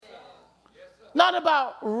Not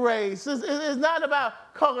about race. It's not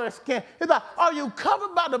about color of skin. It's about, are you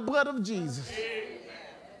covered by the blood of Jesus?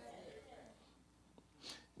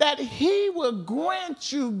 That he will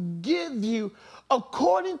grant you, give you,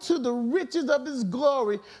 according to the riches of his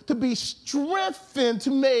glory, to be strengthened,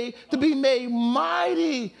 to be made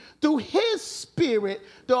mighty through his Spirit,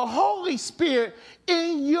 the Holy Spirit,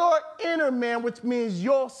 in your inner man, which means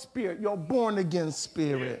your spirit, your born-again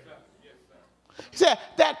spirit. He said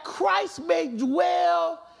that Christ may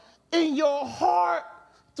dwell in your heart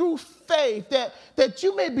through faith, that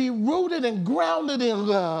you may be rooted and grounded in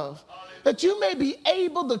love, that you may be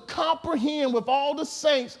able to comprehend with all the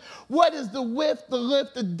saints what is the width, the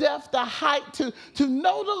length, the depth, the height, to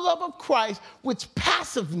know the love of Christ, which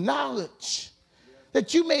passeth knowledge,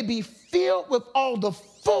 that you may be filled with all the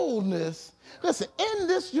fullness. Listen, in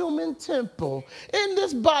this human temple, in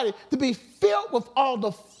this body, to be filled with all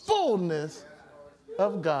the fullness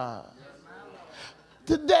of God.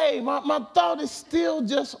 Today, my thought is still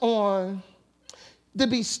just on to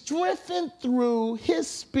be strengthened through his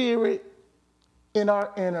Spirit in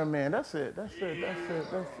our inner man. That's it.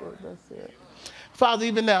 Father,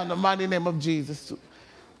 even now, in the mighty name of Jesus,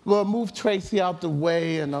 Lord, move Tracy out the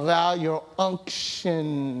way and allow your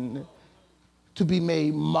unction to be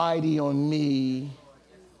made mighty on me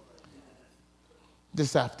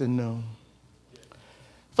this afternoon.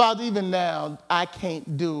 Father, even now, I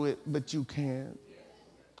can't do it, but you can.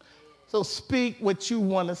 So speak what you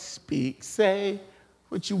want to speak. Say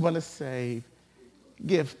what you want to say.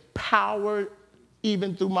 Give power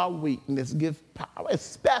even through my weakness. Give power,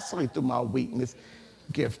 especially through my weakness.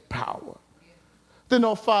 Give power. Then,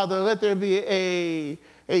 oh Father, let there be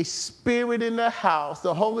a spirit in the house,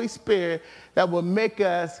 the Holy Spirit, that will make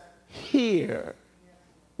us hear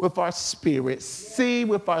with our spirit, see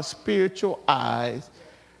with our spiritual eyes,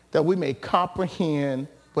 that we may comprehend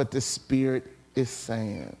what the Spirit is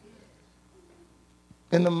saying.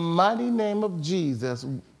 In the mighty name of Jesus,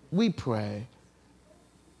 we pray.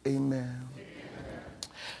 Amen.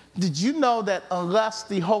 Did you know that unless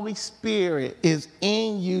the Holy Spirit is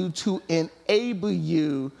in you to enable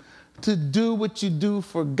you to do what you do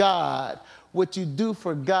for God, what you do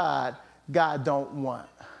for God, God don't want?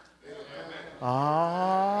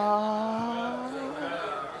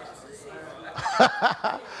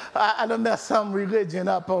 I done messed some religion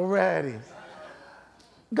up already.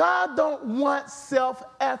 God don't want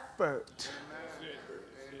self-effort.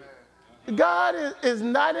 God is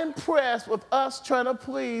not impressed with us trying to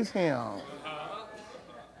please him.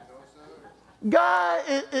 God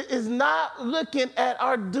is not looking at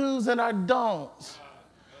our do's and our don'ts.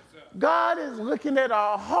 God is looking at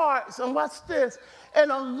our hearts. And watch this.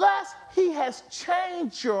 And unless he has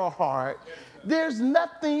changed your heart, there's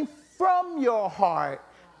nothing from your heart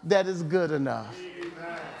that is good enough.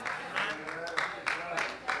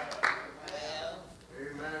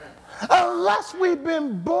 Unless we've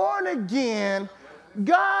been born again,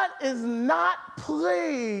 God is not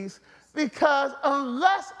pleased, because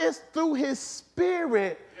unless it's through his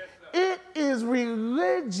Spirit, it is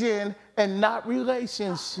religion and not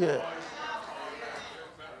relationship.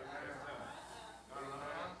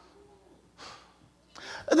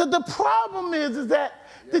 The problem is that,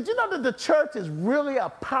 did you know that the church is really a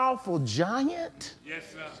powerful giant? Yes,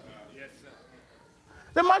 sir. Yes, sir.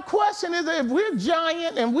 Then my question is, if we're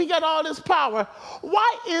giant and we got all this power,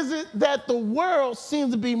 why is it that the world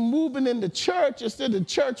seems to be moving in the church instead of the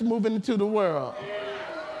church moving into the world?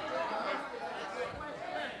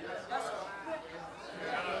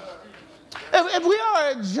 If we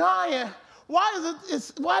are a giant, why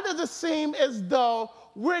does it seem as though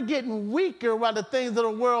we're getting weaker while the things of the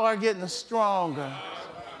world are getting stronger?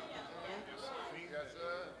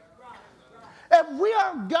 If we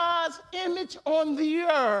are God's image on the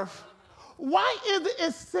earth, why is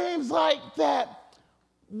it seems like that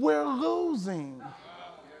we're losing?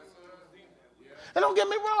 And don't get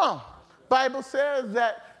me wrong, Bible says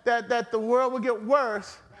that the world will get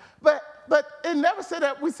worse, but it never said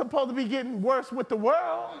that we're supposed to be getting worse with the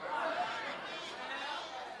world.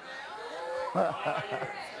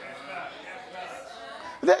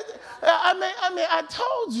 I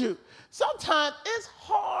told you, sometimes it's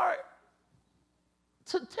hard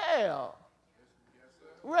to tell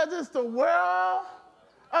whether it's the world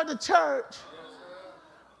or the church,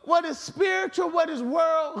 what is spiritual, what is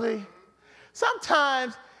worldly.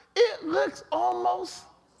 Sometimes it looks almost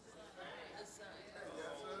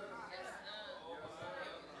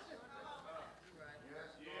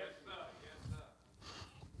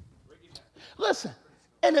listen,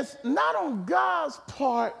 and it's not on God's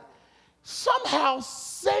part. Somehow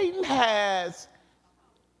Satan has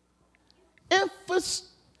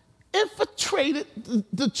infiltrated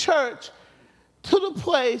the church to the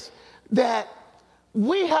place that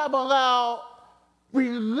we have allowed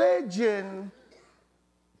religion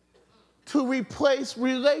to replace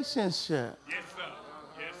relationship. Yes, sir.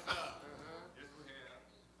 Yes, sir. Yes, we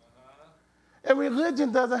have. And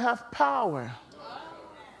religion doesn't have power.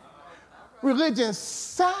 Religion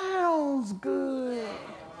sounds good.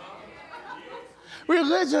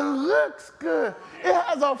 Religion looks good. It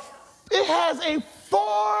has a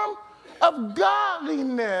form of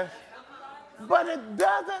godliness, but it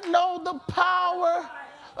doesn't know the power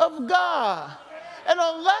of God. And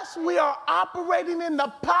unless we are operating in the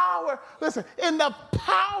power, listen, in the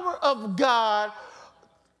power of God,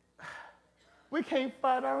 we can't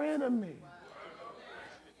fight our enemy.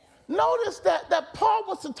 Notice that Paul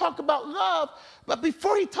wants to talk about love, but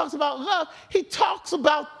before he talks about love, he talks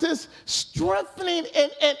about this strengthening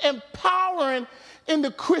and empowering in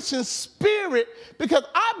the Christian spirit, because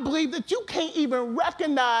I believe that you can't even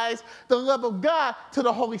recognize the love of God till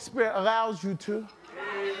the Holy Spirit allows you to.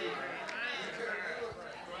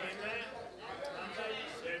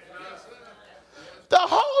 The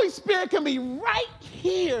Holy Spirit can be right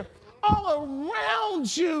here, all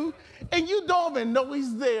around you, and you don't even know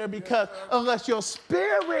he's there, because unless your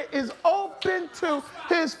spirit is open to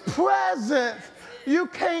his presence, you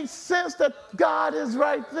can't sense that God is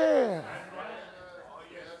right there.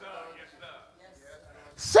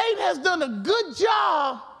 Satan has done a good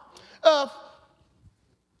job of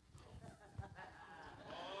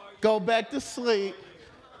go back to sleep.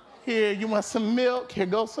 Here, you want some milk? Here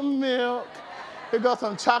goes some milk. Here goes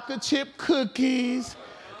some chocolate chip cookies.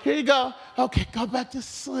 Here you go. Okay, go back to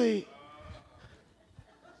sleep.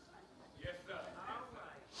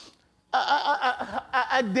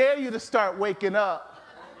 I dare you to start waking up.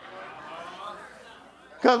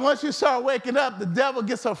 Because once you start waking up, the devil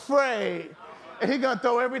gets afraid, and he's going to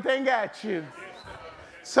throw everything at you.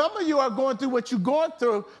 Some of you are going through what you're going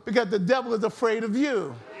through because the devil is afraid of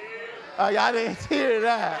you. Y'all didn't hear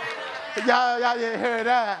that. Y'all didn't hear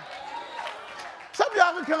that. Some of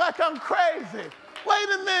y'all looking like I'm crazy. Wait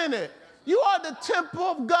a minute. You are the temple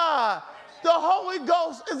of God. The Holy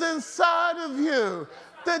Ghost is inside of you.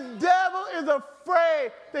 The devil is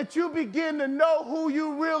afraid that you begin to know who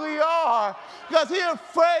you really are, because he's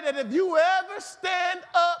afraid that if you ever stand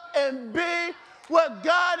up and be what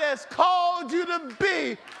God has called you to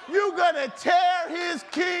be, you're going to tear his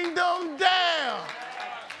kingdom down.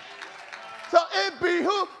 So it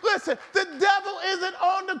behooves, listen, the devil isn't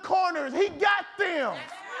on the corners. He got them.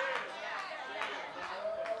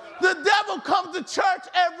 The devil comes to church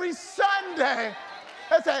every Sunday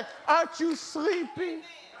and says, aren't you sleepy?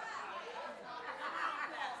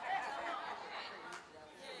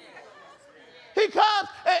 He comes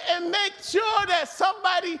and makes sure that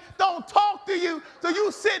somebody don't talk to you, so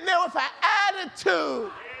you sitting there with an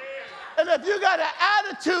attitude. And if you got an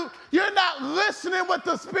attitude, you're not listening what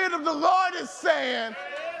the Spirit of the Lord is saying.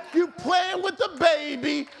 You playing with the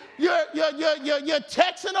baby. You're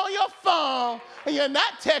texting on your phone, and you're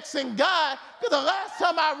not texting God, because the last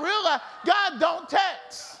time I realized God don't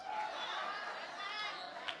text.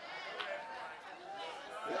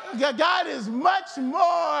 God is much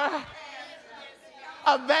more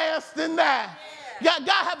advanced than that. God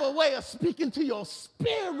have a way of speaking to your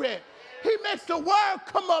spirit. He makes the word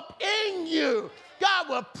come up in you. God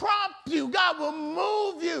will prompt you. God will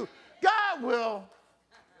move you. God will.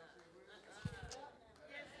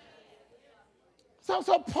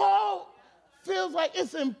 So Paul feels like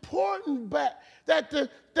it's important that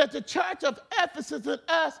the church of Ephesus and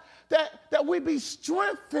us, that we be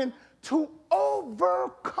strengthened to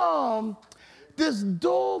overcome this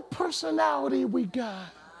dual personality we got.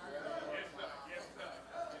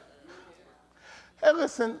 Hey,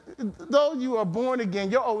 listen, though you are born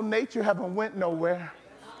again, your old nature haven't went nowhere.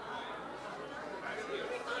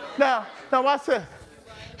 Now watch this.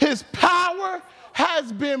 His power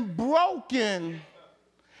has been broken,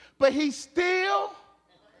 but he still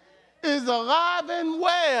is alive and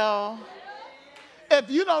well if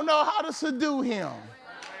you don't know how to subdue him.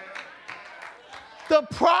 The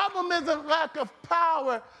problem isn't lack of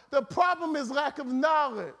power. The problem is lack of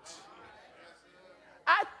knowledge.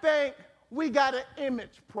 I think we got an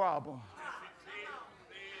image problem.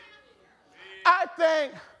 I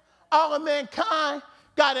think all of mankind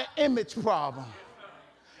got an image problem.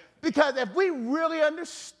 Because if we really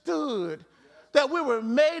understood that we were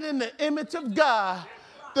made in the image of God,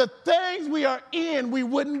 the things we are in, we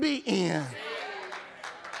wouldn't be in.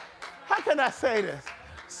 How can I say this?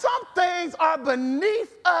 Some things are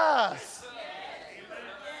beneath us.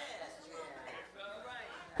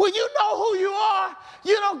 When you know who you are,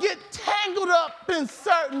 You don't get tangled up in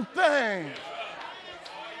certain things.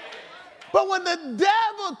 But when the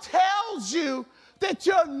devil tells you that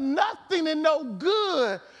you're nothing and no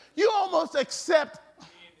good, you almost accept.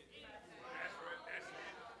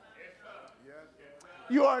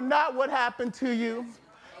 You are not what happened to you.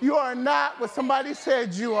 You are not what somebody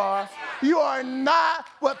said you are. You are not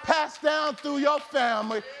what passed down through your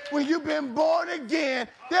family. When you've been born again,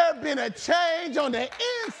 there has been a change on the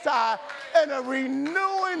inside and a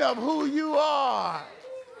renewing of who you are.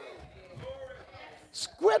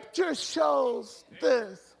 Scripture shows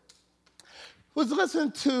this. I was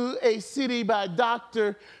listening to a CD by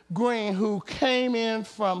Dr. Green, who came in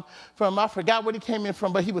from I forgot what he came in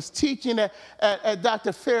from, but he was teaching at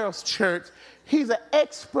Dr. Farrell's church. He's an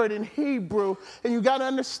expert in Hebrew, and you got to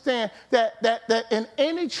understand that in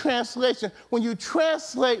any translation, when you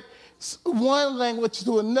translate one language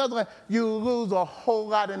to another language, you lose a whole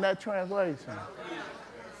lot in that translation.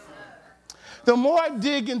 The more I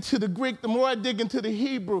dig into the Greek, the more I dig into the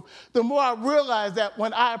Hebrew, the more I realize that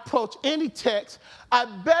when I approach any text, I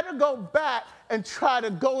better go back and try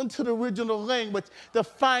to go into the original language to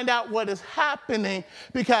find out what is happening,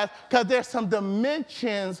 because there's some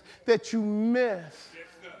dimensions that you miss.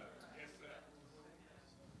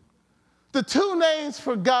 The two names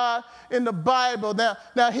for God in the Bible, now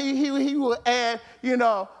he will add,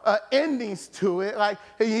 endings to it, like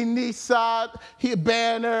he Nisad, he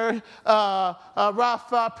Banner,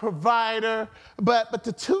 Rapha, provider. But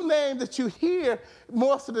the two names that you hear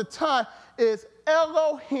most of the time is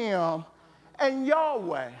Elohim and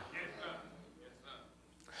Yahweh.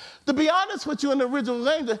 To be honest with you, in the original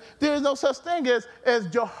language, there is no such thing as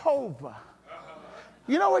Jehovah.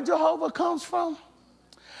 You know where Jehovah comes from?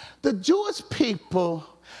 The Jewish people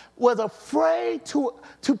was afraid to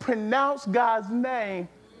pronounce God's name,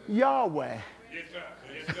 Yahweh. Yes, sir.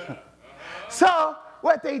 Yes, sir. So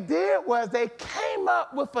what they did was they came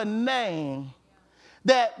up with a name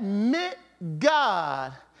that meant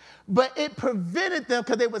God, but it prevented them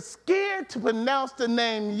because they were scared to pronounce the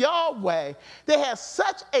name Yahweh. They had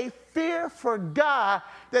such a fear for God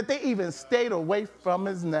that they even stayed away from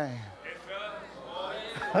his name.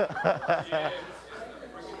 Yes, sir.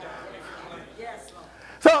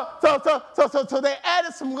 So they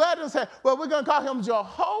added some letters and said, well, we're going to call him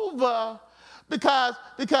Jehovah because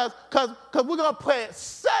we're going to play it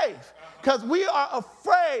safe, because we are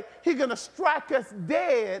afraid he's going to strike us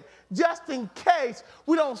dead just in case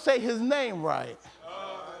we don't say his name right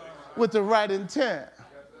with the right intent.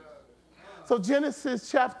 So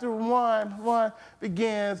Genesis chapter 1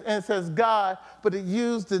 begins and it says God, but it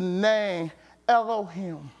used the name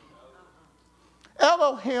Elohim.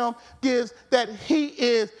 Elohim gives that he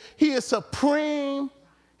is supreme,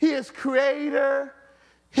 he is creator,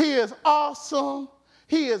 he is awesome,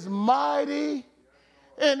 he is mighty,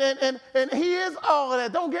 and he is all of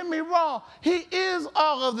that. Don't get me wrong, he is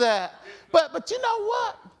all of that. But you know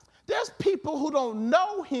what? There's people who don't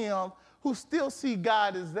know him who still see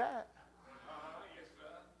God as that. Yes, sir.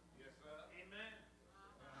 Yes, sir. Amen.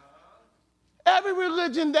 Every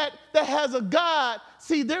religion that has a God,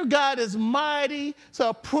 see, their God is mighty,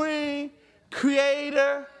 supreme,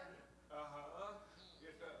 creator.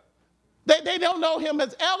 Yes, sir. They don't know him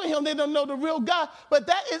as Elohim. They don't know the real God. But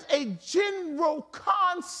that is a general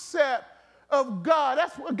concept of God.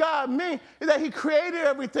 That's what God means, is that he created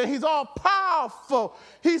everything. He's all powerful.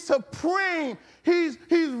 He's supreme. He's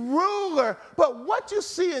ruler. But what you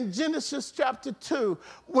see in Genesis chapter 2,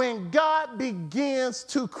 when God begins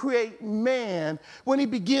to create man, when he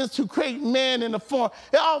begins to create man in the form,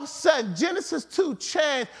 and all of a sudden Genesis 2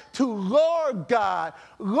 changed to Lord God.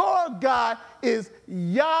 Lord God is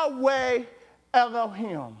Yahweh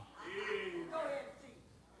Elohim.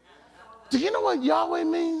 Do you know what Yahweh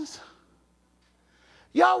means?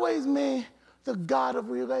 Yahweh means the God of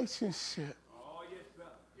relationship. Oh, yes, sir.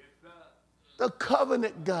 Yes, sir. The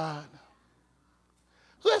covenant God.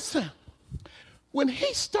 Listen, when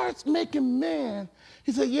he starts making man,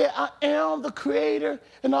 he said, yeah, I am the creator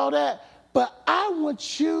and all that, but I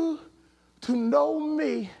want you to know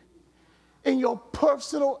me in your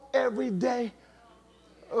personal, everyday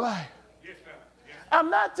life. Yes, sir. Yes, sir. I'm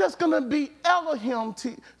not just going to be Elohim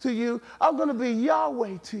to you. I'm going to be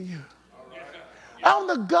Yahweh to you. Yes, sir. I'm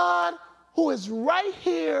the God who is right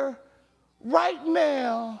here, right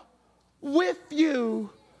now, with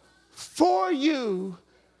you, for you,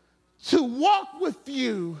 to walk with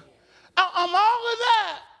you. I'm all of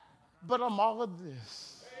that, but I'm all of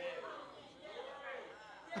this.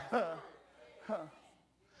 I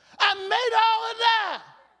made all of that,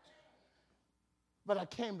 but I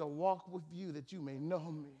came to walk with you that you may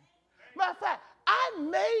know me. Matter of fact, I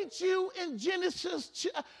made you in Genesis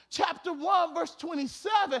chapter 1, verse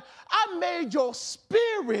 27. I made your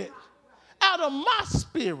spirit out of my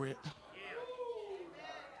spirit.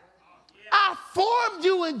 I formed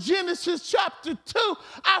you in Genesis chapter 2.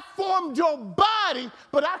 I formed your body,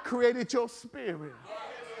 but I created your spirit.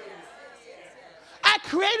 I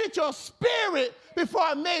created your spirit before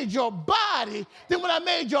I made your body. Then when I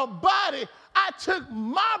made your body, I took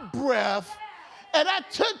my breath and I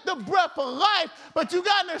took the breath of life. But you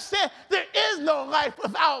got to understand, there is no life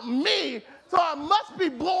without me. So I must be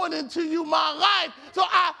blowing into you my life.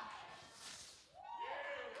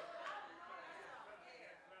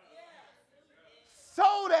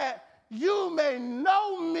 So that you may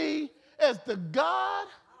know me as the God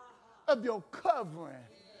of your covering,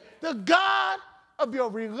 the God of your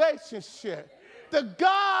relationship, the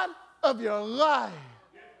God of your life.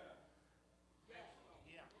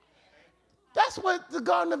 That's what the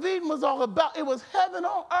Garden of Eden was all about. It was heaven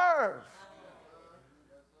on earth.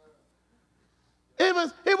 You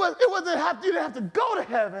didn't have to go to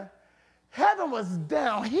heaven. Heaven was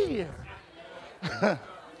down here.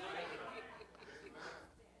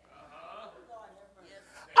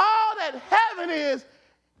 All that heaven is,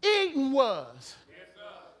 Eden was.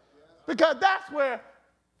 Because that's where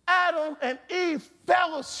Adam and Eve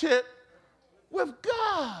fellowship with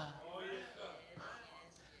God.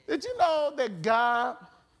 Did you know that God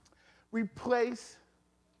replaced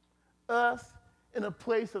us in a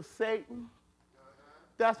place of Satan?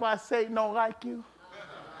 That's why Satan don't like you.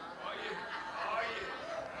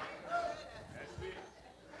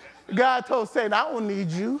 God told Satan, I don't need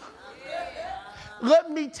you.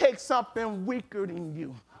 Let me take something weaker than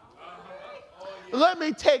you. Let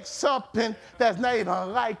me take something that's not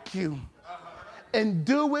even like you and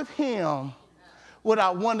do with him what I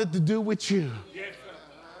wanted to do with you.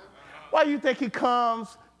 Why do you think he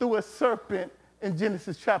comes through a serpent in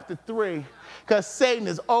Genesis chapter 3? Because Satan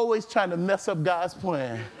is always trying to mess up God's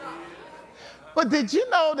plan. But did you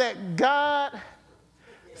know that God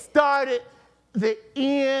started the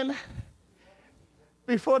end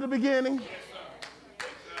before the beginning?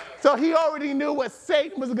 So he already knew what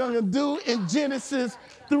Satan was going to do in Genesis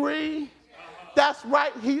 3. That's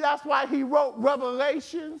right. That's why he wrote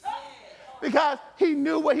Revelations, because he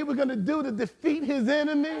knew what he was going to do to defeat his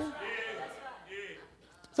enemy.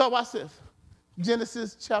 So watch this.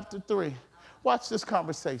 Genesis chapter 3. Watch this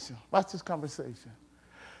conversation. Watch this conversation.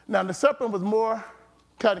 Now, the serpent was more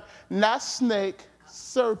cunning. Not snake,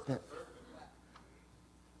 serpent.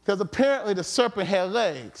 Because apparently the serpent had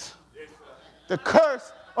legs. The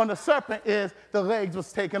curse on the serpent is the legs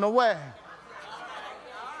was taken away.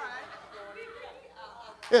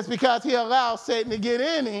 It's because he allowed Satan to get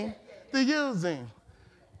in him to use him.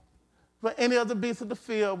 For any other beast of the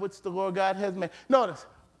field which the Lord God has made. Notice,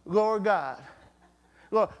 Lord God.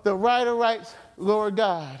 Lord, the writer writes, Lord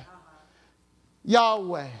God.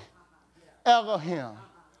 Yahweh. Elohim.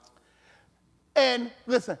 And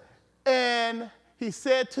listen, and he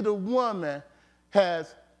said to the woman,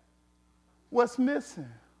 what's missing?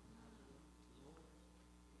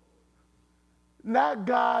 Not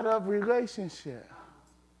God of relationship.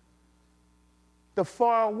 The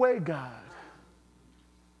faraway God.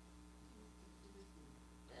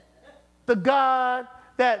 The God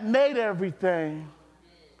that made everything,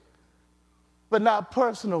 but not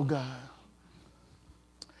personal God.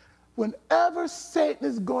 Whenever Satan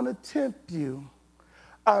is going to tempt you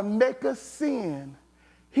or make us sin,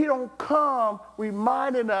 he don't come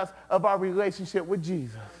reminding us of our relationship with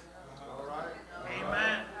Jesus. All right.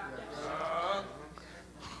 Amen.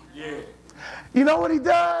 Yeah. You know what he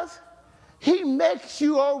does? He makes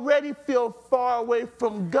you already feel far away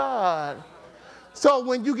from God. So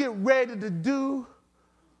when you get ready to do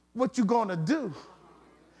what you're going to do,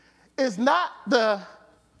 it's not the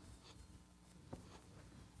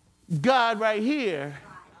God right here.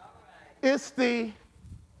 It's the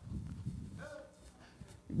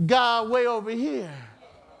God way over here.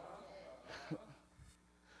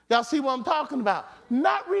 Y'all see what I'm talking about?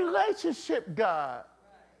 Not relationship God.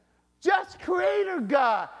 Just creator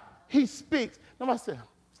God. He speaks. Now I said,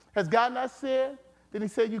 has God not said? Did he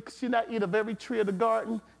say you should not eat of every tree of the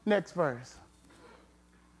garden? Next verse.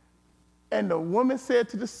 And the woman said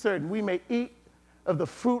to the serpent, we may eat of the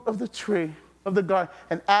fruit of the tree of the garden.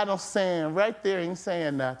 And Adam's saying right there, he ain't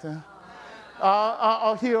saying nothing.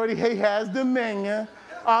 He has dominion.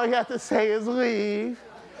 All he has to say is leave.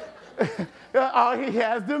 All he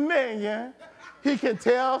has dominion. He can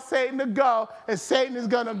tell Satan to go, and Satan is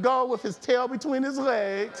going to go with his tail between his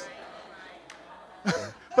legs.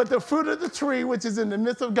 But the fruit of the tree, which is in the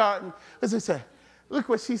midst of the garden, as they say, look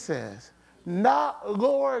what she says. Not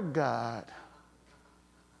Lord God.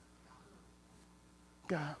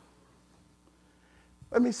 God.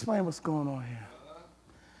 Let me explain what's going on here.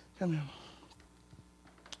 Come here.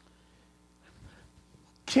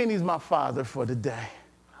 Kenny's my father for the day,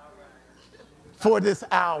 for this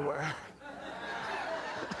hour.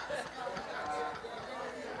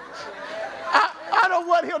 I don't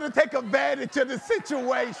want him to take advantage of the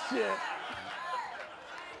situation.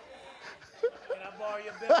 Can I borrow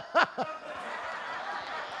your bill?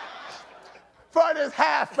 For this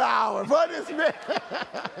half hour, for this minute.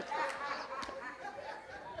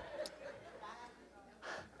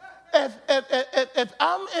 If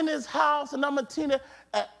I'm in his house and I'm a teenager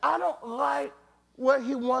and I don't like what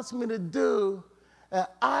he wants me to do and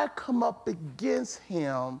I come up against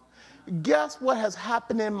him, guess what has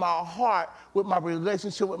happened in my heart with my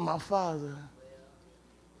relationship with my father?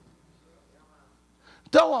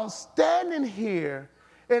 Though I'm standing here,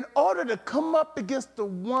 in order to come up against the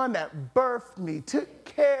one that birthed me, took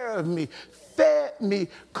care of me, fed me,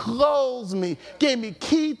 clothed me, gave me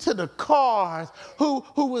key to the cars, who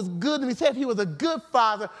was good to me, said he was a good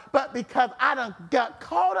father, but because I done got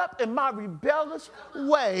caught up in my rebellious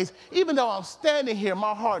ways, even though I'm standing here,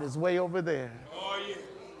 my heart is way over there. Oh, yeah.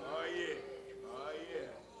 Oh, yeah. Oh, yeah. Yes,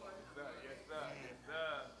 sir. Yes, sir. Yes,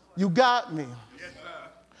 sir. You got me. Yes, sir.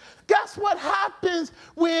 That's what happens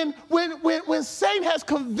when Satan has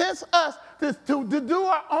convinced us to do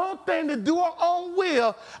our own thing, to do our own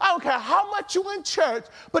will. I don't care how much you're in church,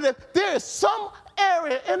 but if there is some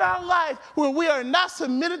area in our life where we are not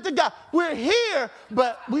submitted to God, we're here,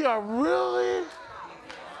 but we are really...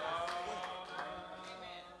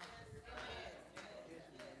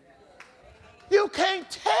 You can't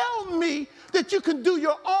tell me that you can do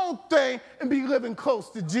your own thing and be living close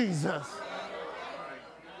to Jesus.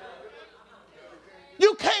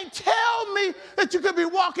 You can't tell me that you could be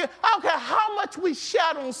walking. I don't care how much we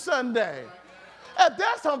shout on Sunday. If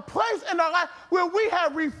there's some place in our life where we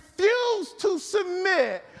have refused to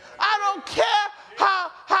submit, I don't care how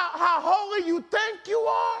holy you think you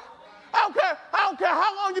are. I don't care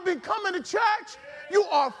how long you've been coming to church. You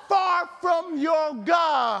are far from your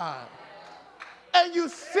God. And you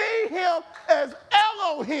see him as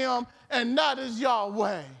Elohim and not as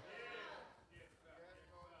Yahweh.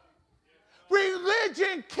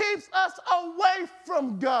 Religion keeps us away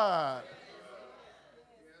from God.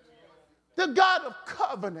 The God of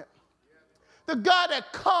covenant. The God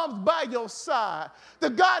that comes by your side. The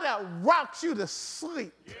God that rocks you to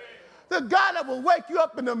sleep. The God that will wake you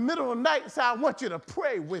up in the middle of the night and say, I want you to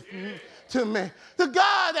pray with me, to me. The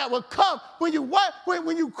God that will come when you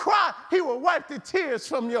cry, he will wipe the tears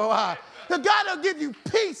from your eye. The God that will give you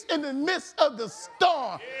peace in the midst of the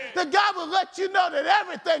storm. The God will let you know that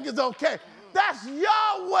everything is okay. That's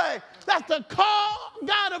Yahweh. That's the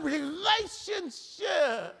God of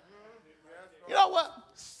relationship. You know what?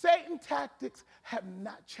 Satan's tactics have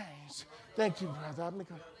not changed. Thank you, brother.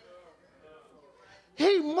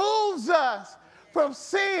 He moves us from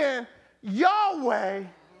seeing Yahweh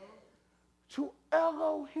to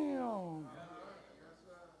Elohim.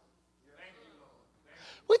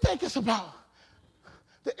 We think it's about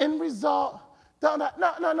the end result. No.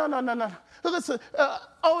 Listen,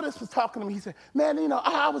 Otis was talking to me. He said, man, you know,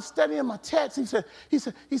 I was studying my text. He said,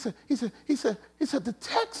 the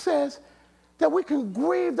text says that we can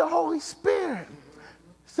grieve the Holy Spirit.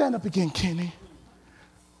 Stand up again, Kenny.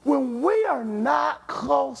 When we are not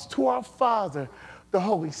close to our Father, the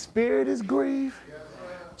Holy Spirit is grieved.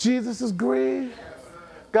 Jesus is grieved.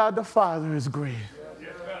 God the Father is grieved.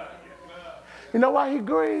 You know why he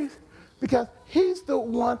grieves? Because he's the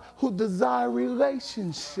one who desires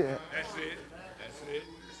relationship. That's it.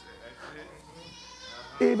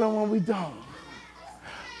 Even when we don't.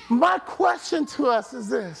 My question to us is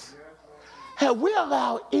this. Have we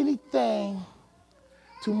allowed anything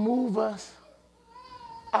to move us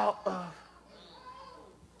out of?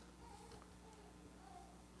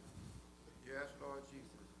 Yes, Lord Jesus.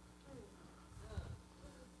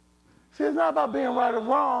 See, it's not about being right or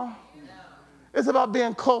wrong. It's about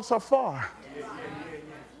being close or far.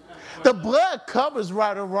 The blood covers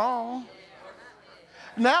right or wrong.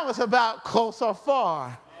 Now it's about close or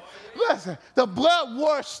far. Listen, the blood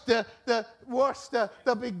washed the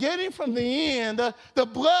beginning from the end. The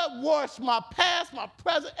blood washed my past, my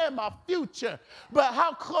present, and my future. But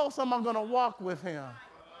how close am I going to walk with him?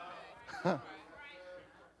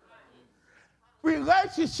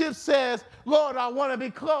 Relationship says, Lord, I want to be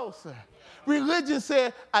closer. Religion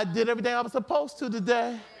said, I did everything I was supposed to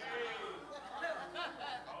today.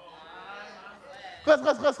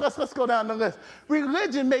 Let's go down the list.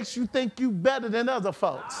 Religion makes you think you better than other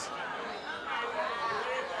folks.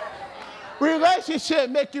 Relationship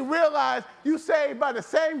make you realize you saved by the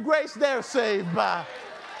same grace they're saved by.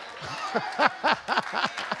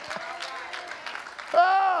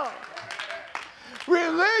 Oh.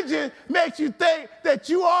 Religion makes you think that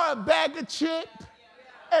you are a bag of chips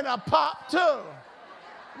and a pop too.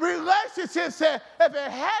 Relationship said, if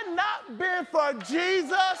it had not been for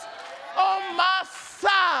Jesus on my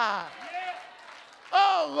side,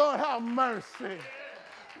 oh Lord, have mercy.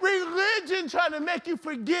 Religion trying to make you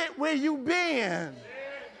forget where you've been.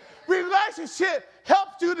 Relationship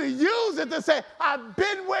helps you to use it to say, I've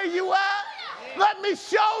been where you at. Let me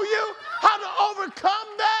show you how to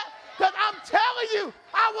overcome that. Because I'm telling you,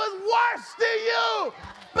 I was worse than you.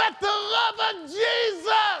 But the love of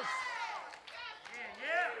Jesus.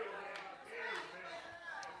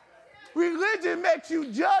 Religion makes you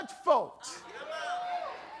judge folks.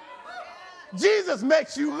 Jesus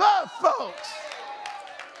makes you love folks.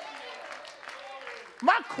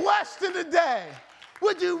 My question today,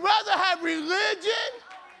 would you rather have religion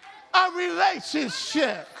or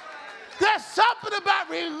relationship? There's something about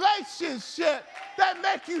relationship that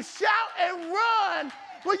make you shout and run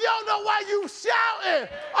when you don't know why you shouting.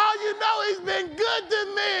 All you know, he's been good to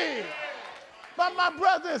me. But my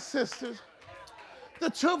brothers and sisters, the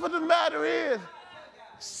truth of the matter is,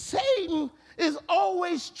 Satan is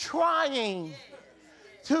always trying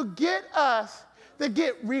to get us to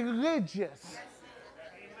get religious.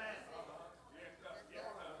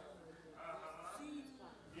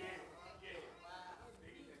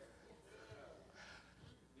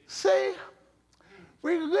 See,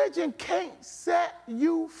 religion can't set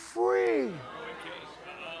you free.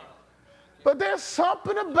 But there's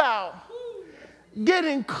something about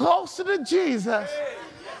getting closer to Jesus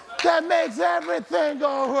that makes everything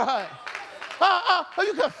go right.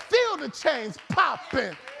 You can feel the chains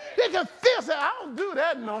popping. You can feel, say, I don't do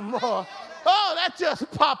that no more. Oh, that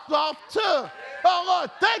just popped off too. Oh,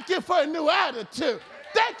 Lord, thank you for a new attitude.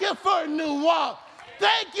 Thank you for a new walk.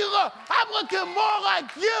 Thank you, Lord. I'm looking more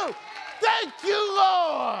like you. Thank you,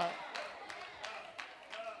 Lord.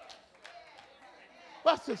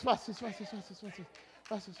 Watch this, watch this, watch this, watch this, watch this,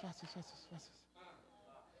 watch this, watch this, watch this, watch this.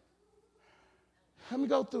 Let me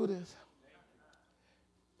go through this.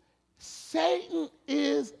 Satan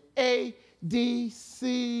is a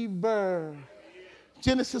deceiver.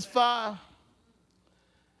 Genesis 5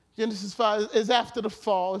 is after the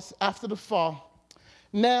fall. It's after the fall.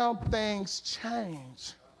 Now things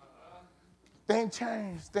change. Things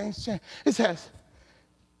change. It says,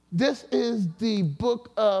 this is the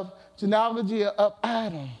book of genealogy of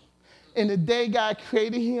Adam. In the day God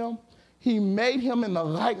created him, he made him in the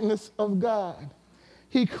likeness of God.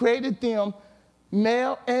 He created them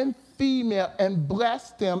male and female and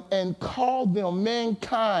blessed them and called them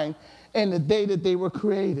mankind in the day that they were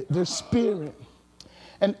created, their spirit.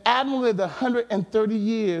 And Adam lived 130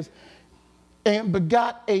 years and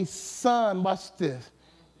begot a son, watch this,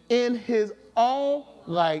 in his own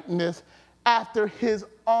likeness, after his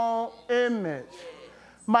own image.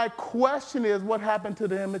 My question is, what happened to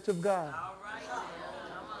the image of God?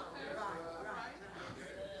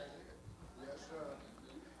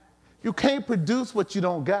 You can't produce what you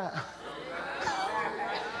don't got.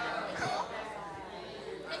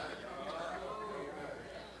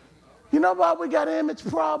 You know why we got an image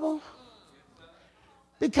problem?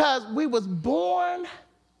 Because we was born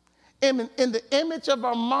in the image of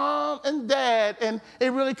our mom and dad, and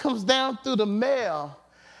it really comes down through the male.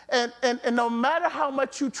 And no matter how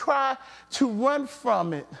much you try to run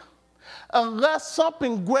from it, unless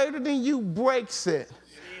something greater than you breaks it,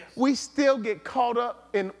 we still get caught up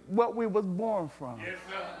in what we was born from. Yes,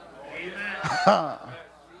 sir. Amen.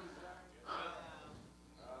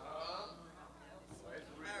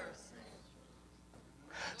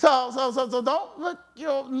 So don't look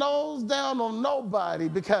your nose down on nobody,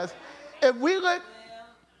 because if we look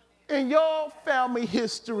in your family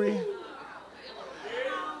history,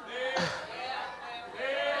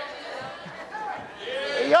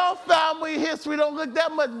 your family history don't look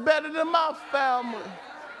that much better than my family.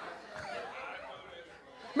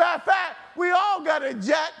 Matter of fact, we all got a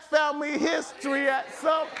Jack family history at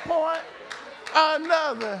some point or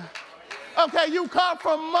another. Okay, you come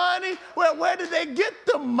from money. Well, where did they get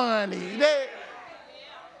the money?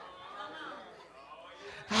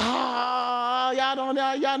 Y'all don't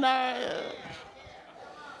know, y'all know.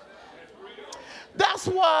 That's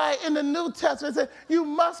why in the New Testament it said, you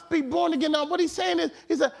must be born again. Now, what he's saying is,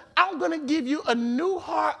 he said, I'm going to give you a new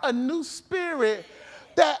heart, a new spirit,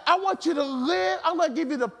 that I want you to live. I'm going to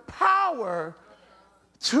give you the power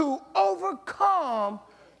to overcome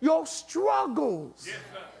your struggles. Yes,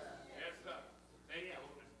 sir. Yes, sir. Thank you,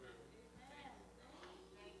 Holy Spirit.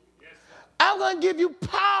 Yes, sir. I'm going to give you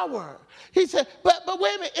power. He said, but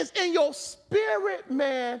wait a minute, it's in your spirit,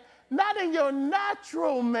 man, not in your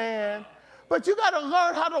natural man, but you got to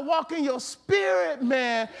learn how to walk in your spirit,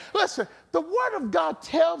 man. Listen, the Word of God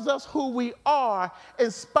tells us who we are in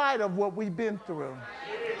spite of what we've been through.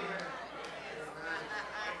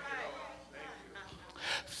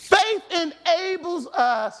 Faith enables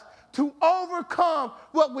us to overcome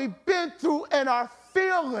what we've been through and our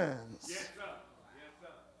feelings. Yes, sir. Yes, sir.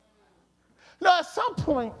 Now, at some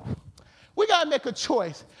point, we got to make a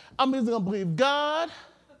choice. I'm either going to believe God,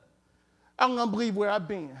 I'm going to believe where I've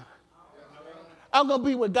been. I'm going to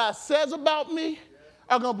believe what God says about me,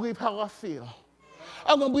 I'm going to believe how I feel.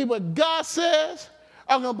 I'm going to believe what God says,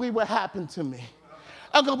 I'm going to believe what happened to me.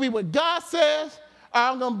 I'm going to believe what God says, or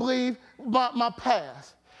I'm going to believe my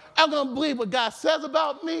past. I'm going to believe what God says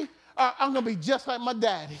about me, or I'm going to be just like my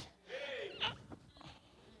daddy.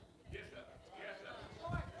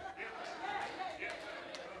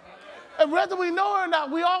 And whether we know it or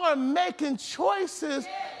not, we all are making choices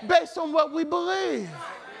based on what we believe.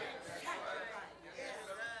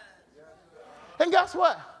 And guess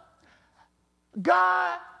what?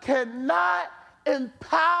 God cannot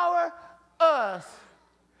empower us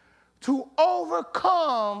to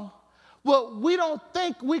overcome what we don't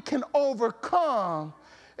think we can overcome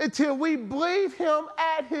until we believe him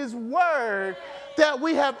at his word that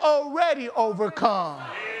we have already overcome.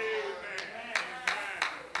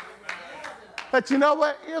 But you know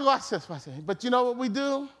what? Watch this. But you know what we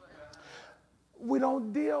do? We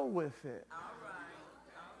don't deal with it.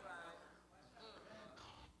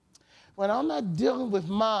 When I'm not dealing with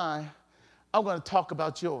mine, I'm going to talk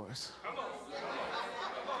about yours.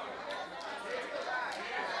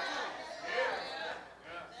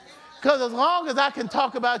 Because as long as I can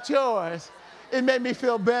talk about yours, it made me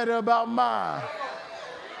feel better about mine.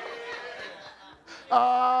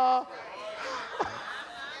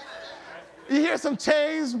 You hear some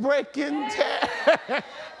chains breaking,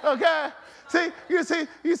 okay? See,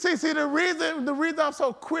 the reason I'm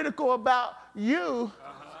so critical about you,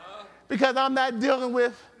 because I'm not dealing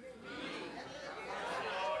with.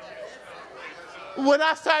 When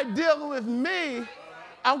I start dealing with me,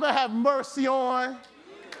 I'm gonna have mercy on.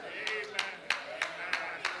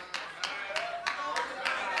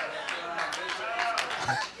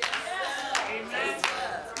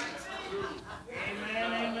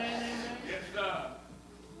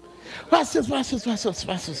 Watch this.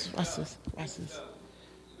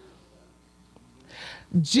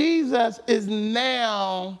 Jesus is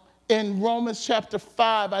now in Romans chapter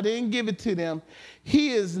 5. I didn't give it to them.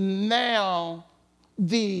 He is now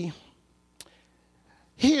the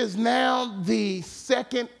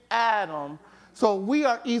second Adam. So we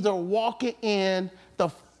are either walking in the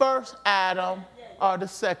first Adam or the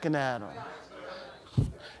second Adam.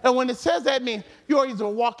 And when it says that, it means you're either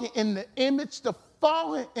walking in the image, the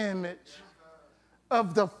fallen image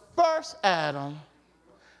of the first Adam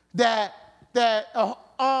that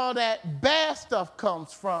all that bad stuff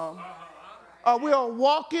comes from, or we are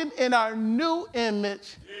walking in our new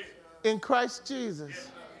image in Christ Jesus.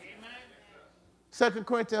 2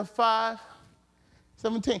 Corinthians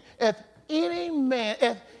 5:17. If any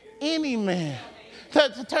man,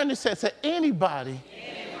 turn this to anybody,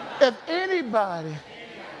 if anybody,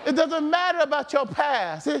 it doesn't matter about your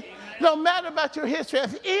past. It don't matter about your history.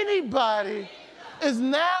 If anybody is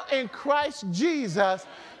now in Christ Jesus,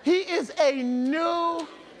 he is a new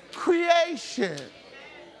creation.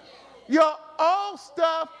 Your old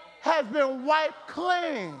stuff has been wiped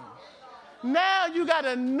clean. Now you got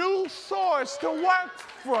a new source to work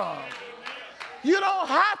from. You don't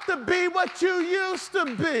have to be what you used to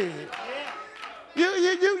be.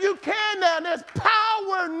 You can now. There's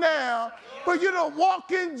power now for you to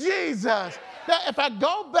walk in Jesus. Now, if I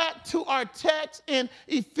go back to our text in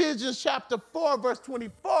Ephesians chapter 4, verse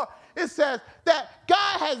 24, it says that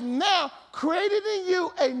God has now created in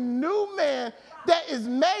you a new man that is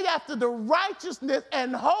made after the righteousness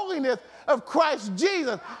and holiness of Christ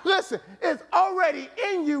Jesus. Listen, it's already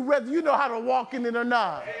in you whether you know how to walk in it or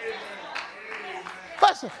not.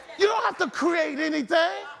 Listen, you don't have to create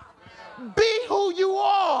anything. Be who you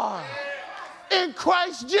are in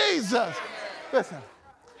Christ Jesus. Listen,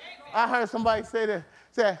 I heard somebody say this,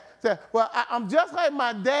 say, well, I'm just like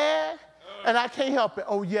my dad, and I can't help it.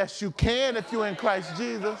 Oh, yes, you can if you're in Christ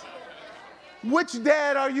Jesus. Which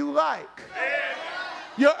dad are you like?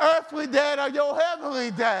 Your earthly dad or your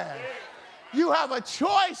heavenly dad? You have a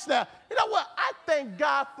choice now. You know what? I thank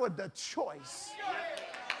God for the choice.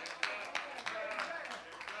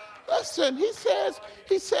 Listen, he says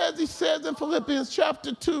in Philippians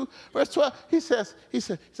chapter 2, verse 12, he said,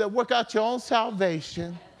 work out your own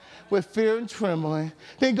salvation with fear and trembling.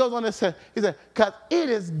 Then he goes on and says, he said, because it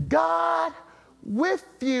is God with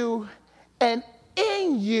you and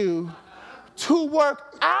in you to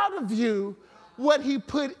work out of you what he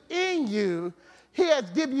put in you. He has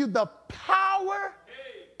given you the power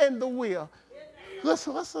and the will.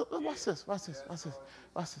 Listen, watch this.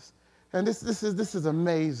 And this is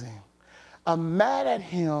amazing. I'm mad at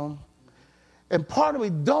him, and part of me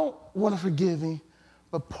don't want to forgive him,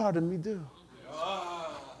 but part of me do.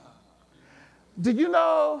 Did you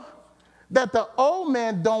know that the old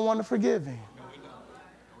man don't want to forgive him?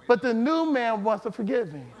 But the new man wants to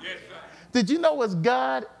forgive him. Yes, sir. Did you know it's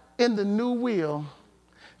God in the new will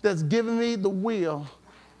that's giving me the will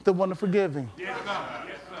to want to forgive him? Yes, sir.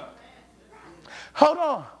 Yes, sir. Hold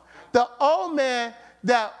on. The old man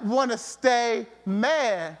that want to stay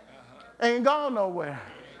mad ain't gone nowhere.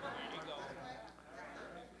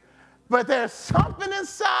 But there's something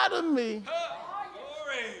inside of me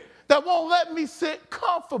that won't let me sit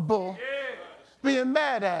comfortable being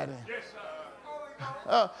mad at him.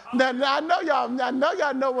 Now I know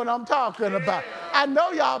y'all know what I'm talking about. I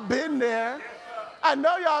know y'all been there.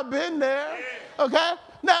 Okay?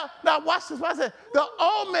 Now watch this. The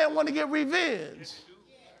old man want to get revenge.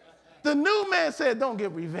 The new man said, don't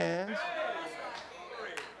get revenge.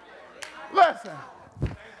 Listen.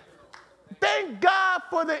 Thank God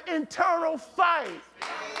for the internal fight.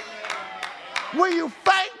 When you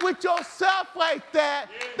fight with yourself like that,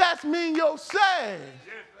 that's mean you're saved.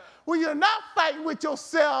 When you're not fighting with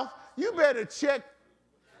yourself, you better check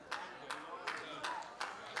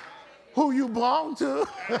who you belong to.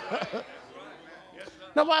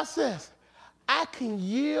 Now watch this. I can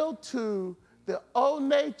yield to the old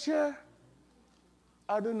nature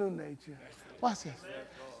or the new nature. Watch this.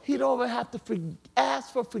 He don't even have to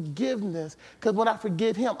ask for forgiveness, because when I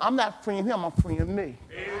forgive him, I'm not freeing him, I'm freeing me.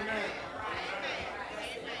 Amen.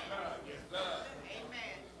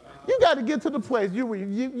 You got to get to the place you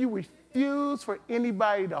refuse for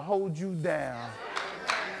anybody to hold you down.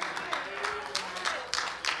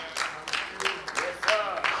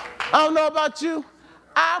 I don't know about you.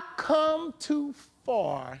 I've come too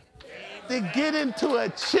far to get into a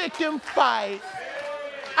chicken fight.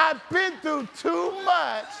 I've been through too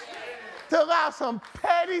much to allow some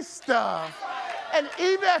petty stuff. And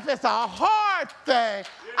even if it's a hard thing,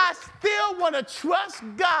 I still want to trust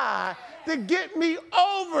God to get me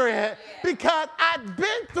over it, because I've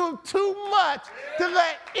been through too much to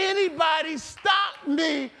let anybody stop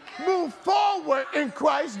me move forward in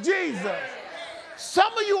Christ Jesus.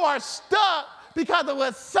 Some of you are stuck because of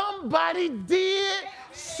what somebody did,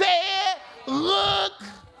 said, looked.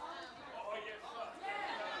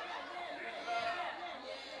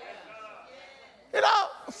 You know,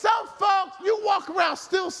 some folks, you walk around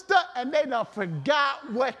still stuck and they done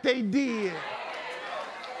forgot what they did.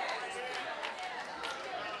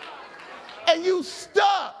 And you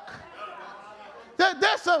stuck.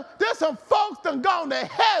 There's some folks done gone to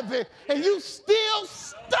heaven and you still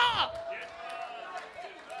stuck.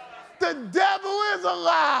 The devil is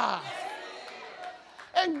alive.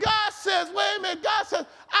 And God says, wait a minute, God says,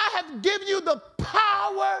 I have given you the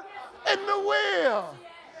power and the will.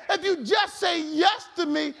 If you just say yes to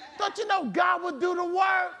me, don't you know God will do the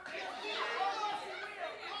work?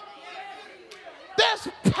 There's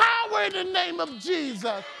power in the name of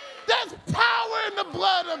Jesus. There's power in the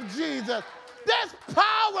blood of Jesus. There's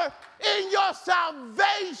power in your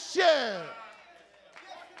salvation.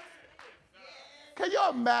 Can you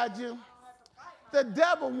imagine? The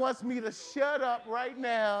devil wants me to shut up right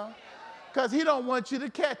now because he don't want you to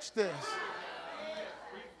catch this.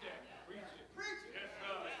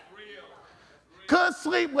 Couldn't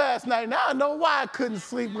sleep last night. Now I know why I couldn't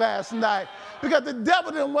sleep last night. Because the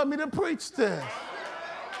devil didn't want me to preach this.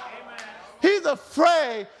 He's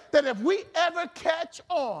afraid that if we ever catch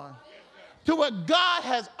on to what God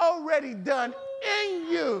has already done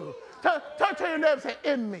in you, turn to your neighbor and say,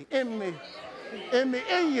 in me, in me, in me,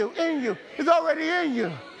 in you, in you. It's already in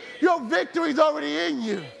you. Your victory's already in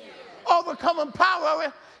you. Overcoming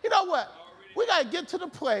power. You know what? We got to get to the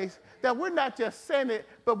place that we're not just saying it,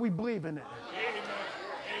 but we believe in it.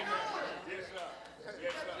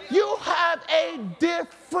 You have a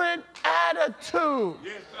different attitude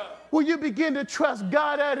when you begin to trust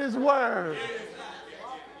God at his word.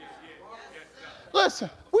 Listen,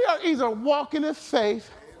 we are either walking in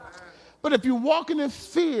faith, but if you're walking in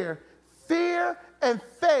fear, fear and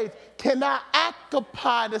faith cannot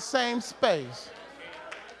occupy the same space.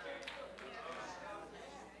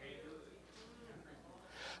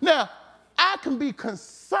 Now, I can be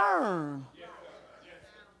concerned,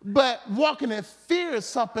 but walking in fear is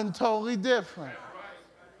something totally different.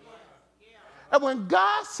 And when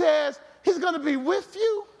God says he's going to be with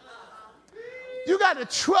you, you got to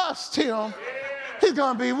trust him He's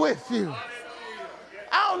going to be with you.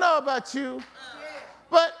 I don't know about you,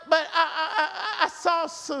 but I saw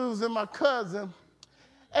Susan, my cousin,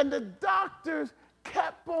 and the doctors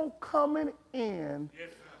kept on coming in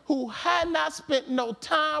who had not spent no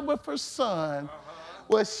time with her son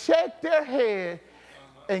would shake their head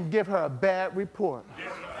and give her a bad report.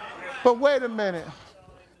 But wait a minute.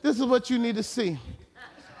 This is what you need to see.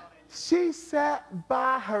 She sat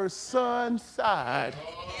by her son's side,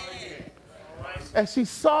 and she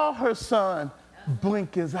saw her son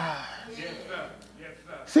blink his eyes.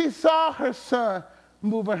 She saw her son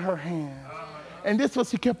moving her hands. And this is what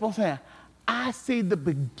she kept on saying. I see the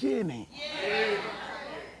beginning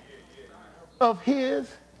of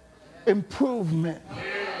his improvement.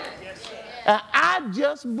 And I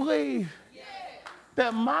just believe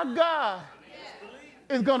that my God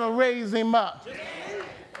is going to raise him up.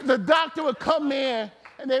 The doctor would come in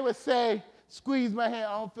and they would say, squeeze my hand.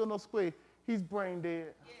 I don't feel no squeeze. He's brain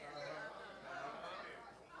dead.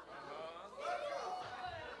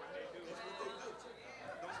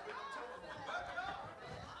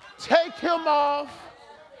 Take him off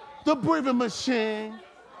the breathing machine,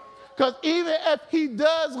 because even if he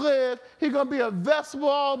does live, he's going to be a vessel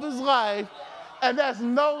all of his life, and there's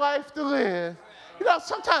no life to live. You know,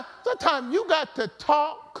 sometimes you got to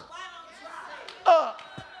talk up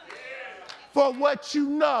for what you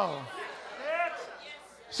know.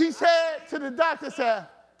 She said to the doctor,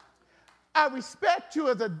 I respect you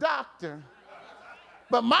as a doctor,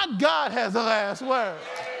 but my God has the last word.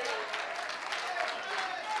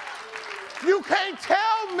 You can't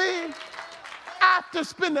tell me after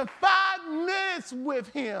spending 5 minutes with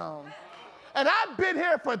him, and I've been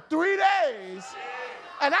here for 3 days,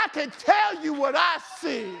 and I can tell you what I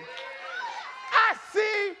see. I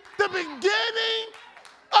see the beginning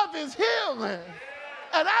of his healing,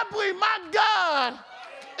 and I believe my God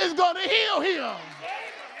is going to heal him.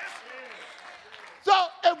 So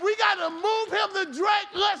if we got to move him to Drake,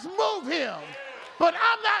 let's move him. But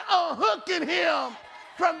I'm not unhooking him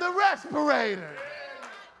from the respirator.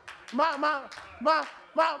 My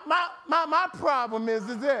problem is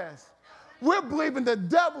this. We're believing the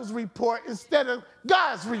devil's report instead of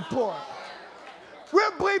God's report.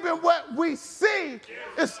 We're believing what we see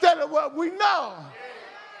instead of what we know.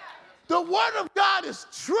 The word of God is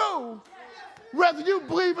true, whether you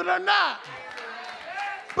believe it or not.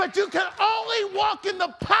 But you can only walk in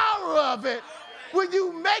the power of it when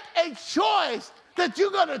you make a choice that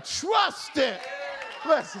you're going to trust it.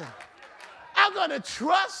 Listen, I'm going to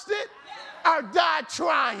trust it or die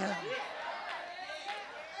trying.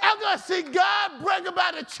 I'm going to see God bring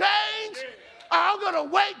about a change, or I'm going to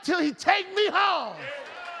wait till he take me home.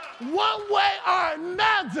 One way or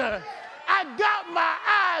another, I got my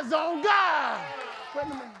eyes on God. Wait a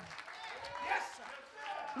minute.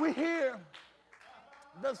 We hear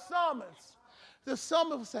the psalmist. The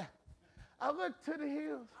psalmist said, I look to the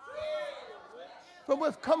hills, from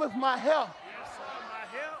whence cometh my help.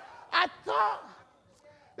 I thought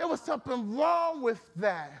there was something wrong with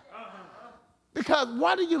that. Because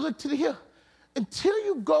why do you look to the hill? Until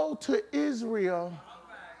you go to Israel,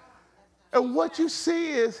 and what you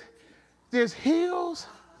see is there's hills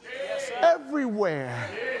everywhere.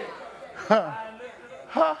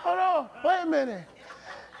 Hold on, wait a minute.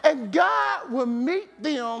 And God will meet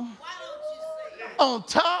them on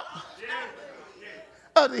top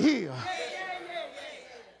of the hill.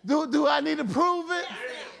 Do I need to prove it?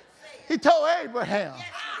 He told Abraham,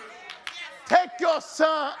 take your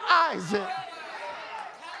son Isaac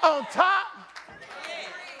on top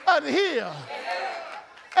of the hill.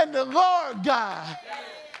 And the Lord God,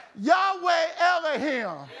 Yahweh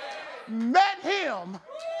Elohim, met him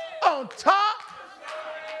on top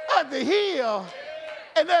of the hill.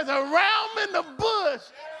 And there's a ram in the bush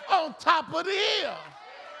on top of the hill.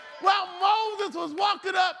 While Moses was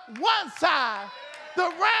walking up one side, the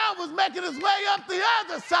ram was making his way up the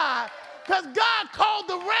other side, because God called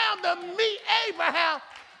the ram to meet Abraham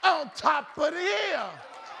on top of the hill.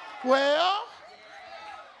 Well,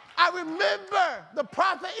 I remember the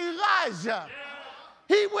prophet Elijah.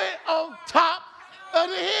 He went on top of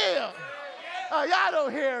the hill. Y'all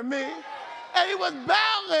don't hear me. And he was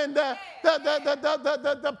battling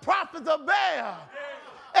the prophets of Baal.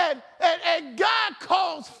 And God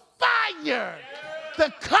calls fire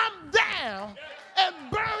to come down and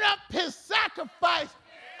burn up his sacrifice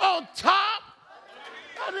on top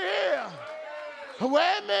of the hill.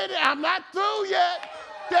 Wait a minute, I'm not through yet.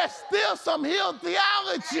 There's still some hill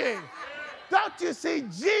theology. Don't you see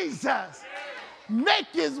Jesus make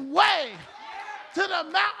his way to the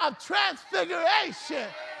Mount of Transfiguration,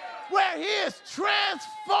 where he is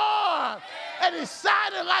transformed and he's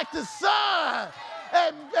shining like the sun,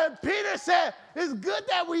 And Peter said, it's good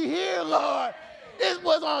that we here, Lord. It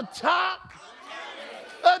was on top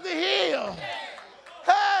of the hill.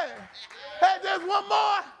 Hey, there's one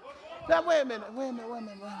more. Now, wait a minute.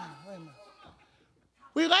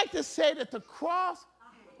 We like to say that the cross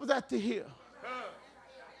was at the hill.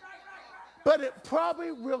 But it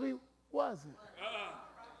probably really wasn't.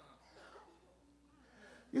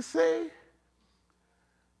 You see?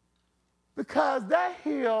 Because that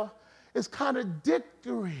hill is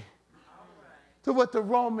contradictory to what the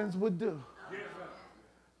Romans would do.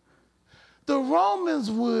 The Romans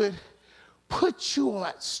would put you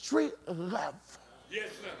on street level. Yes,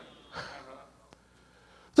 sir.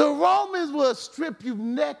 The Romans would strip you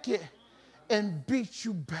naked and beat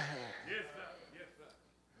you bad. Yes, sir. Yes,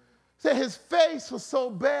 sir. Say his face was so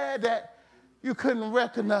bad that you couldn't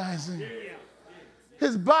recognize him.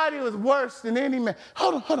 His body was worse than any man.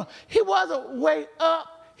 Hold on. He wasn't way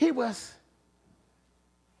up. He was.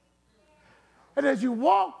 And as you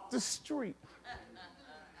walked the street,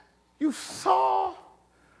 you saw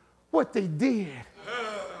what they did.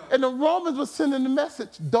 And the Romans were sending the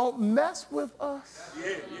message, don't mess with us.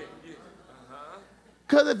 Yeah.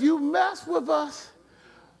 Because if you mess with us,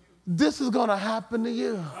 this is going to happen to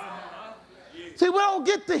you. See, we don't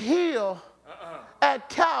get the heal at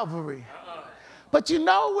Calvary. But you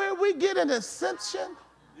know where we get an ascension?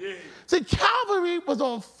 Yeah. See, Calvary was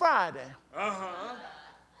on Friday.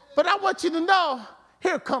 But I want you to know,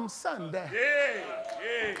 here comes Sunday. Yeah.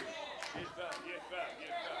 Yes, sir. Yes, sir.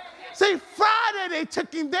 See, Friday they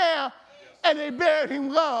took him down and they buried him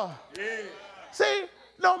low. Yeah. See,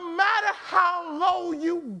 no matter how low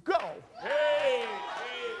you go,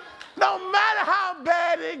 no matter how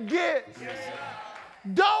bad it gets,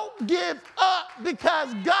 don't give up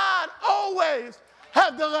because God always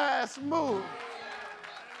has the last move.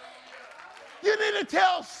 You need to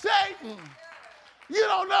tell Satan, you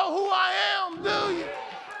don't know who I am, do you?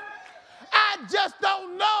 I just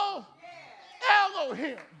don't know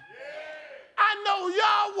Elohim. I know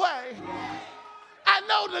Yahweh. I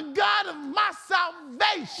know the God of my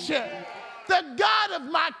salvation, the God of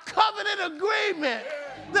my covenant agreement,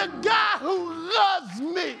 the God who loves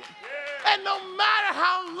me. And no matter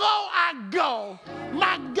how low I go,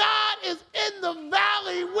 my God is in the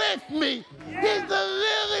valley with me. He's the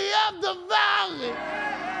lily of the valley.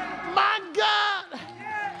 My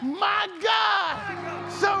God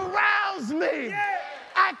surrounds me.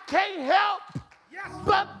 I can't help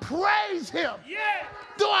but praise him.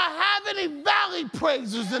 Do I have any valley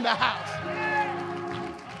praisers in the house?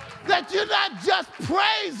 That you're not just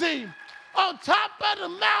praising on top of the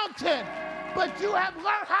mountain, but you have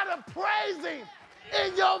learned how to praise him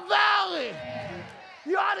in your valley.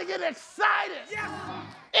 You ought to get excited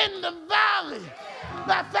in the valley.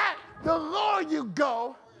 Matter of fact, the lower you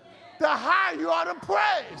go, the higher you ought to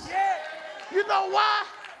praise. You know why?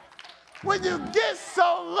 When you get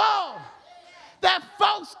so low that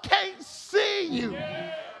folks can't see you,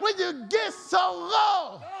 when you get so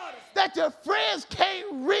low that your friends can't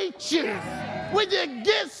reach you, when you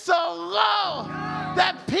get so low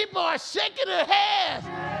that people are shaking their heads,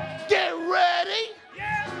 get ready,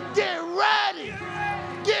 get ready,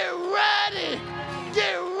 get ready,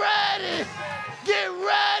 get ready, get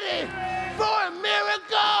ready for a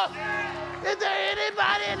miracle. Is there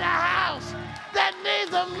anybody in the house that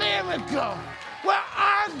needs a miracle? Well,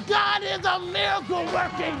 our God is a miracle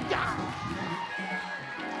working God.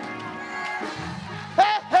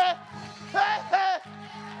 Hey, hey, hey, hey,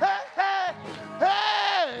 hey, hey,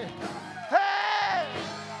 hey, hey,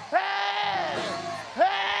 hey,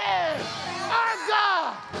 hey. Our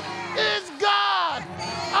God is God.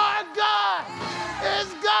 Our God is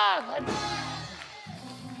God.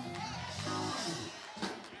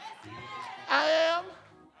 I am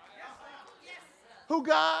who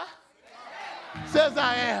God says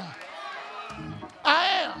I am. I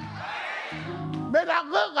am. May not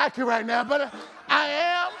look like it right now, but I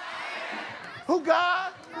am who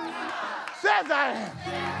God says I am.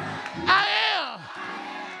 I am.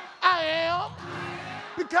 I am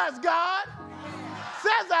because God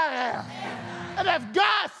says I am. And if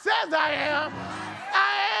God says I am,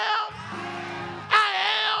 I am. I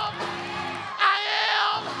am. I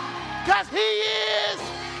am. Because he is.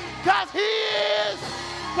 Because he is.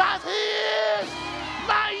 Because he is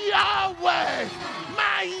my Yahweh.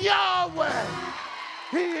 My Yahweh.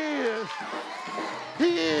 He is.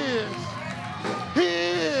 He is. He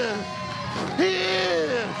is. He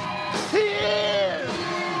is. He is.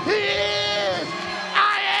 He is.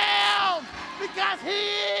 I am because he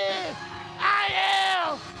is. I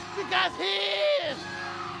am because he is.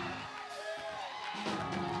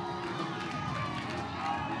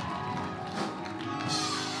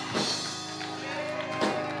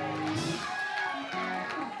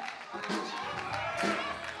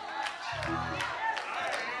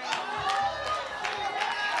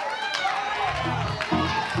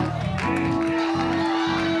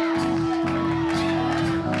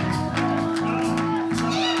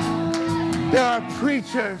 There are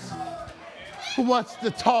preachers who wants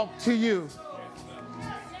to talk to you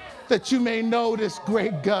that you may know this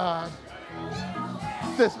great God,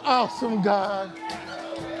 this awesome God,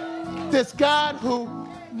 this God who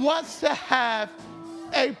wants to have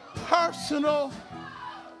a personal,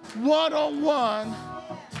 one-on-one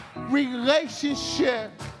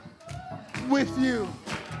relationship with you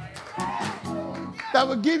that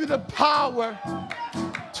will give you the power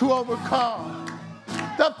to overcome,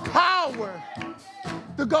 the power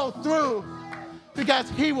to go through, because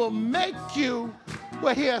he will make you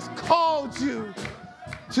what he has called you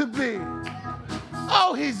to be.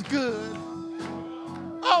 Oh, he's good.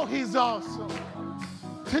 Oh, he's awesome.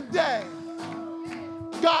 Today,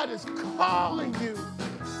 God is calling you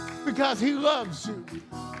because he loves you.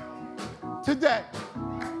 Today,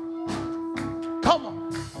 come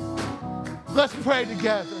on. Let's pray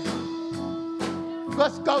together.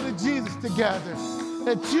 Let's go to Jesus together,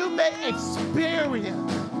 that you may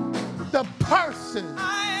experience the person